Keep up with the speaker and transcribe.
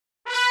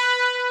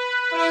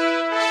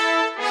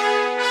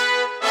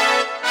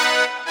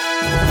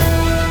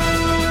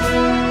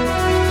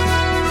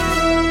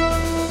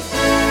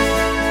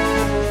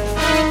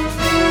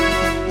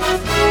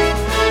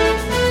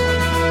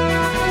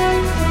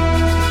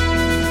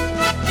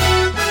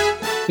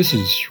This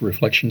is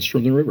Reflections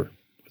from the River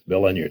with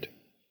Bill Enyart.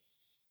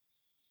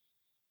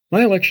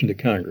 My election to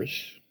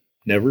Congress,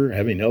 never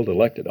having held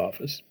elected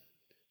office,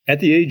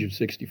 at the age of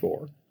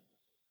 64,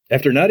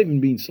 after not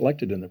even being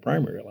selected in the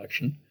primary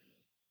election,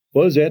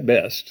 was at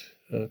best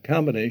a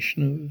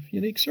combination of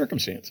unique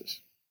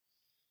circumstances.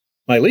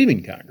 My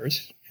leaving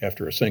Congress,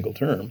 after a single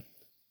term,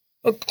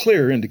 a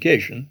clear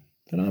indication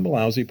that I'm a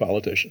lousy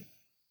politician.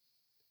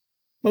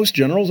 Most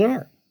generals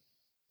are.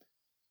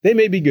 They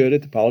may be good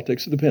at the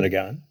politics of the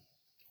Pentagon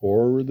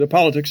or the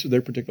politics of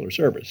their particular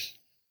service,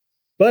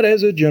 but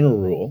as a general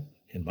rule,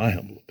 in my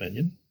humble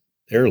opinion,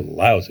 they're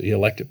lousy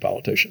elected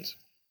politicians.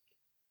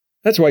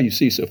 That's why you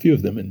see so few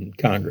of them in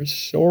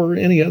Congress or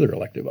any other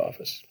elective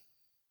office.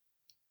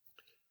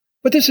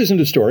 But this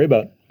isn't a story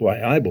about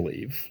why I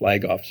believe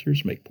flag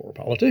officers make poor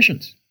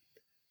politicians.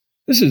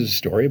 This is a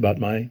story about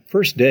my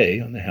first day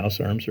on the House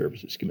Armed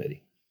Services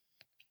Committee.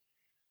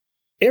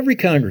 Every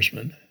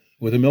congressman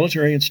with a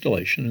military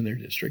installation in their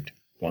district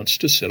wants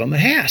to sit on the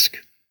HASC,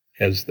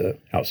 as the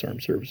House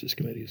Armed Services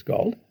Committee is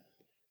called.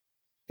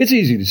 It's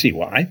easy to see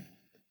why.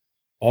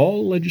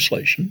 All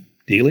legislation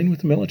dealing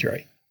with the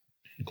military,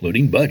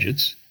 including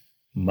budgets,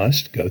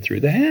 must go through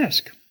the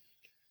HASC.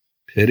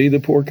 Pity the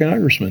poor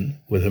congressman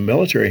with a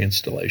military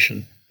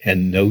installation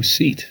and no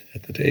seat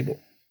at the table.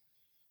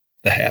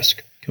 The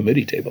HASC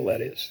committee table,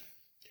 that is.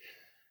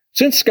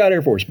 Since Scott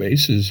Air Force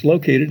Base is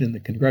located in the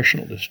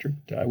congressional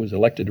district I was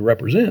elected to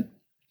represent,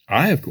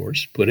 I, of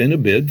course, put in a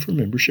bid for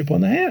membership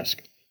on the HASC.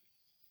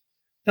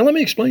 Now let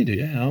me explain to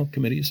you how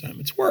committee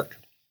assignments work.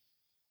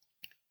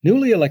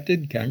 Newly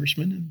elected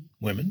congressmen and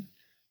women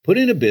put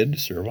in a bid to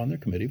serve on their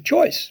committee of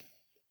choice.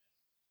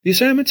 The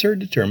assignments are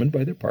determined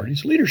by their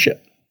party's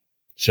leadership.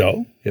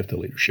 So, if the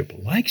leadership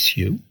likes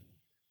you,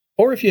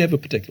 or if you have a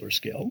particular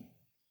skill,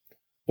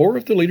 or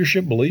if the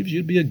leadership believes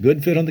you'd be a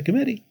good fit on the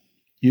committee,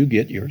 you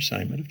get your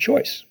assignment of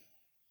choice.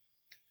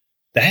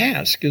 The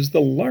HASC is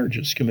the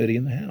largest committee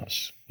in the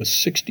House, with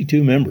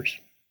 62 members.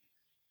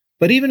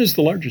 But even as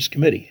the largest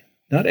committee,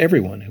 not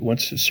everyone who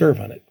wants to serve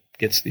on it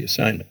gets the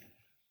assignment.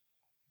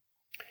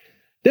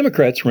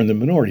 Democrats were in the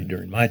minority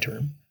during my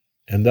term,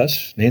 and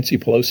thus Nancy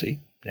Pelosi,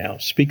 now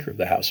Speaker of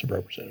the House of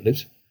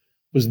Representatives,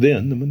 was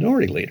then the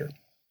minority leader.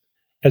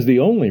 As the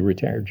only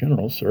retired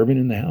general serving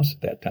in the House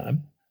at that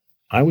time,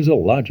 I was a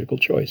logical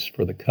choice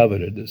for the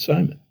coveted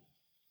assignment.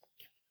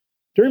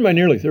 During my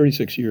nearly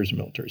 36 years of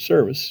military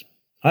service,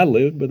 I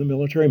lived by the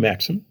military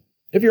maxim,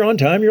 if you're on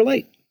time, you're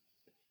late.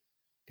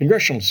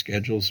 Congressional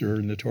schedules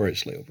are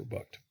notoriously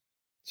overbooked,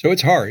 so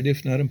it's hard,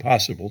 if not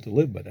impossible, to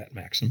live by that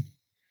maxim.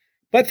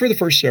 But for the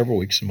first several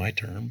weeks of my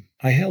term,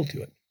 I held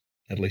to it,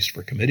 at least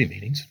for committee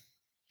meetings.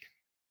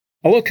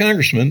 Although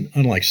congressmen,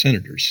 unlike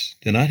senators,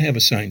 do not have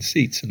assigned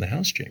seats in the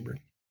House chamber,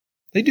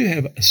 they do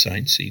have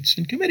assigned seats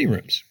in committee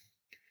rooms.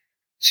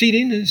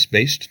 Seating is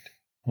based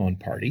on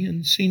party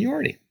and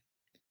seniority.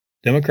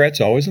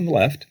 Democrats always on the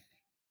left,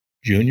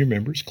 junior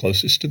members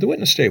closest to the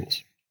witness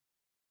tables.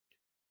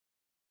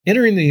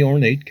 Entering the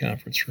ornate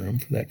conference room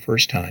for that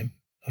first time,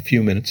 a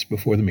few minutes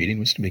before the meeting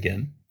was to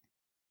begin,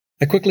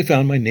 I quickly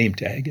found my name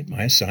tag at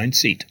my assigned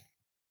seat.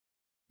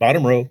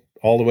 Bottom row,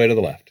 all the way to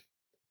the left.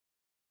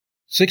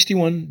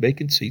 61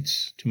 vacant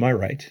seats to my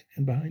right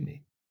and behind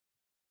me.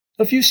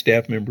 A few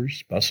staff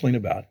members bustling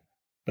about,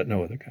 but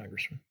no other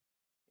congressman.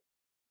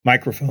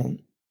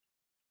 Microphone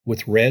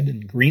with red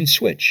and green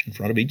switch in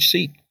front of each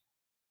seat.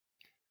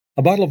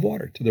 A bottle of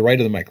water to the right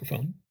of the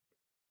microphone,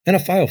 and a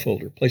file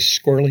folder placed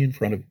squarely in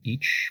front of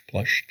each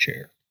plush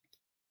chair.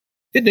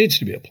 It needs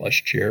to be a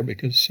plush chair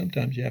because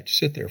sometimes you have to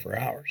sit there for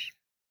hours.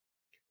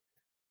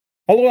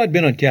 Although I'd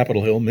been on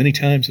Capitol Hill many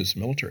times as a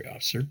military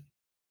officer,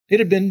 it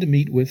had been to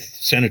meet with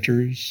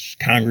senators,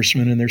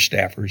 congressmen, and their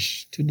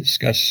staffers to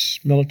discuss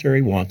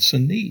military wants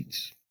and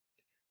needs.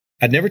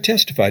 I'd never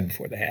testified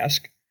before the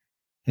HASC,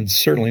 and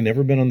certainly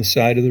never been on the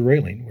side of the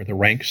railing where the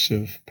ranks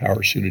of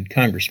power-suited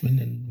congressmen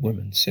and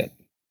women sit.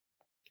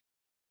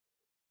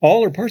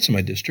 All or parts of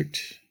my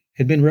district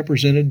had been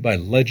represented by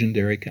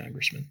legendary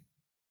congressmen.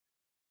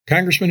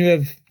 Congressmen who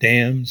have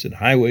dams and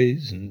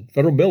highways and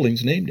federal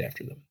buildings named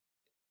after them.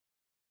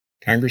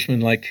 Congressmen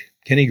like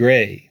Kenny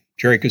Gray,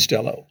 Jerry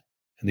Costello,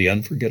 and the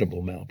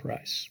unforgettable Mel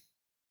Price.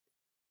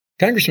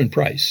 Congressman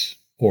Price,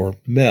 or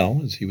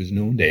Mel as he was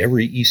known to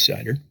every East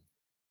Sider,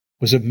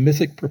 was of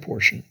mythic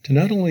proportion to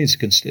not only his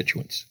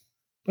constituents,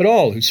 but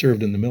all who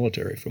served in the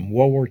military from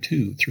World War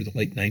II through the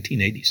late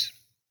 1980s.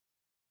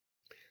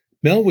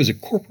 Mel was a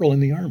corporal in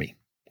the Army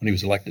when he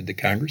was elected to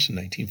Congress in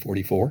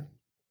 1944.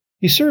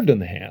 He served in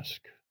the HASC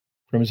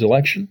from his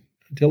election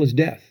until his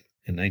death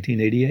in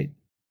 1988.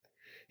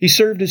 He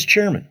served as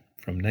chairman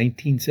from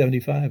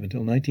 1975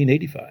 until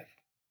 1985.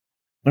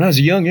 When I was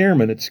a young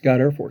airman at Scott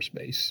Air Force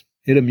Base,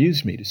 it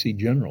amused me to see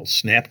generals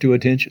snap to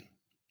attention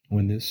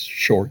when this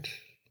short,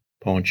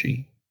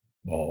 paunchy,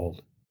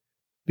 bald,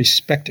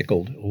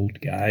 bespectacled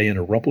old guy in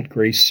a rumpled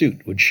gray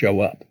suit would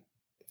show up.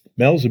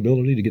 Mel's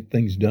ability to get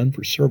things done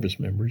for service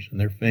members and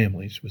their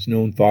families was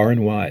known far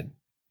and wide.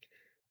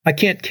 I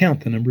can't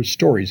count the number of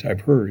stories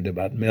I've heard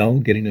about Mel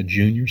getting a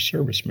junior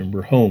service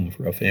member home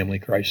for a family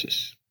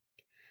crisis.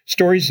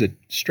 Stories that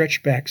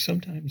stretch back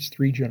sometimes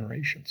 3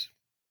 generations.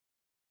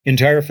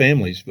 Entire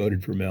families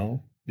voted for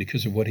Mel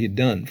because of what he had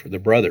done for their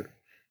brother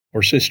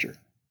or sister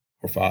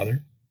or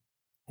father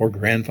or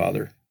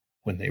grandfather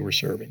when they were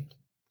serving.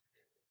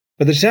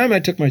 By the time I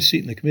took my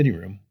seat in the committee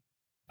room,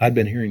 I'd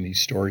been hearing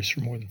these stories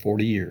for more than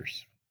 40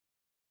 years.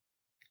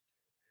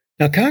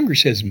 Now,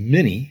 Congress has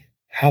many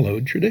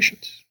hallowed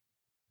traditions.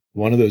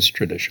 One of those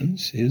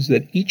traditions is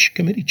that each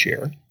committee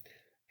chair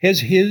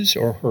has his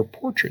or her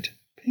portrait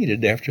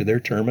painted after their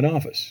term in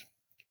office.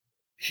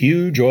 A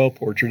huge oil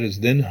portrait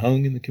is then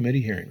hung in the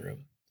committee hearing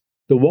room.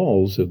 The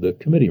walls of the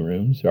committee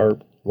rooms are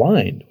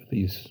lined with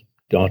these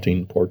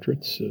daunting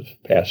portraits of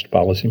past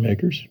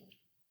policymakers.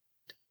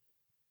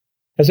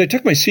 As I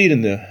took my seat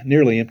in the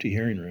nearly empty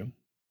hearing room,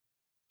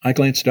 I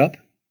glanced up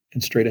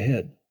and straight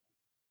ahead.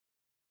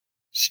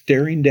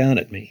 Staring down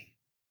at me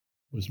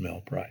was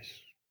Mel Price,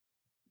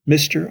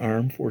 Mr.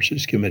 Armed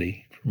Forces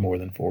Committee for more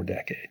than 4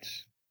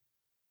 decades.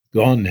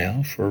 Gone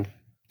now for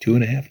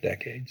 2.5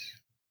 decades.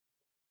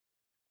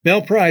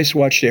 Mel Price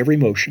watched every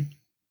motion,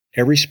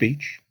 every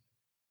speech,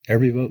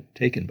 every vote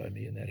taken by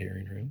me in that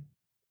hearing room.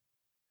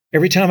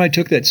 Every time I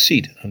took that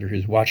seat under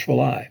his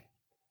watchful eye,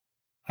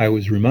 I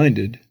was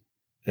reminded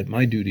that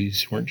my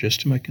duties weren't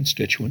just to my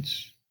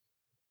constituents,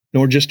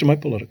 nor just to my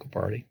political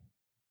party,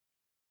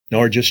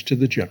 nor just to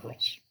the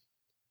generals,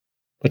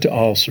 but to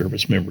all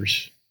service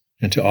members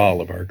and to all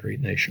of our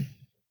great nation.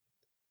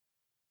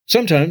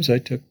 Sometimes I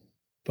took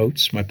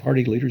votes my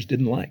party leaders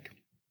didn't like.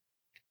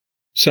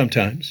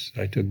 Sometimes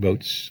I took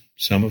votes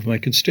some of my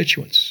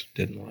constituents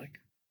didn't like.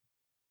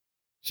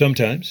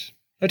 Sometimes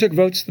I took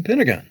votes the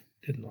Pentagon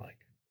didn't like.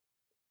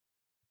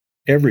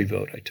 Every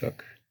vote I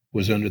took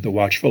was under the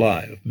watchful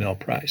eye of Mel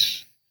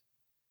Price,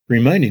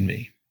 reminding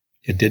me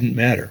it didn't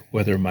matter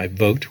whether my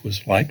vote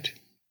was liked.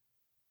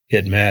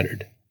 It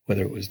mattered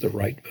whether it was the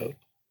right vote.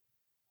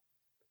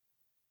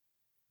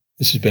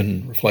 This has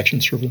been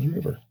Reflections from the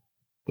River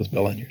with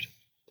Bill Enyart.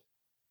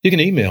 You can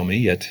email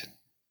me at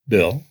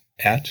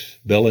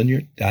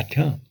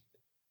bill@BillEnyart.com.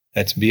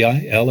 That's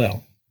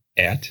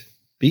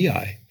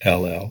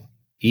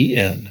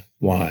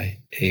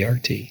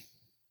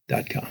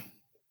BILL@BILLENYART.com.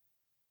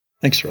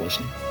 Thanks for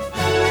listening.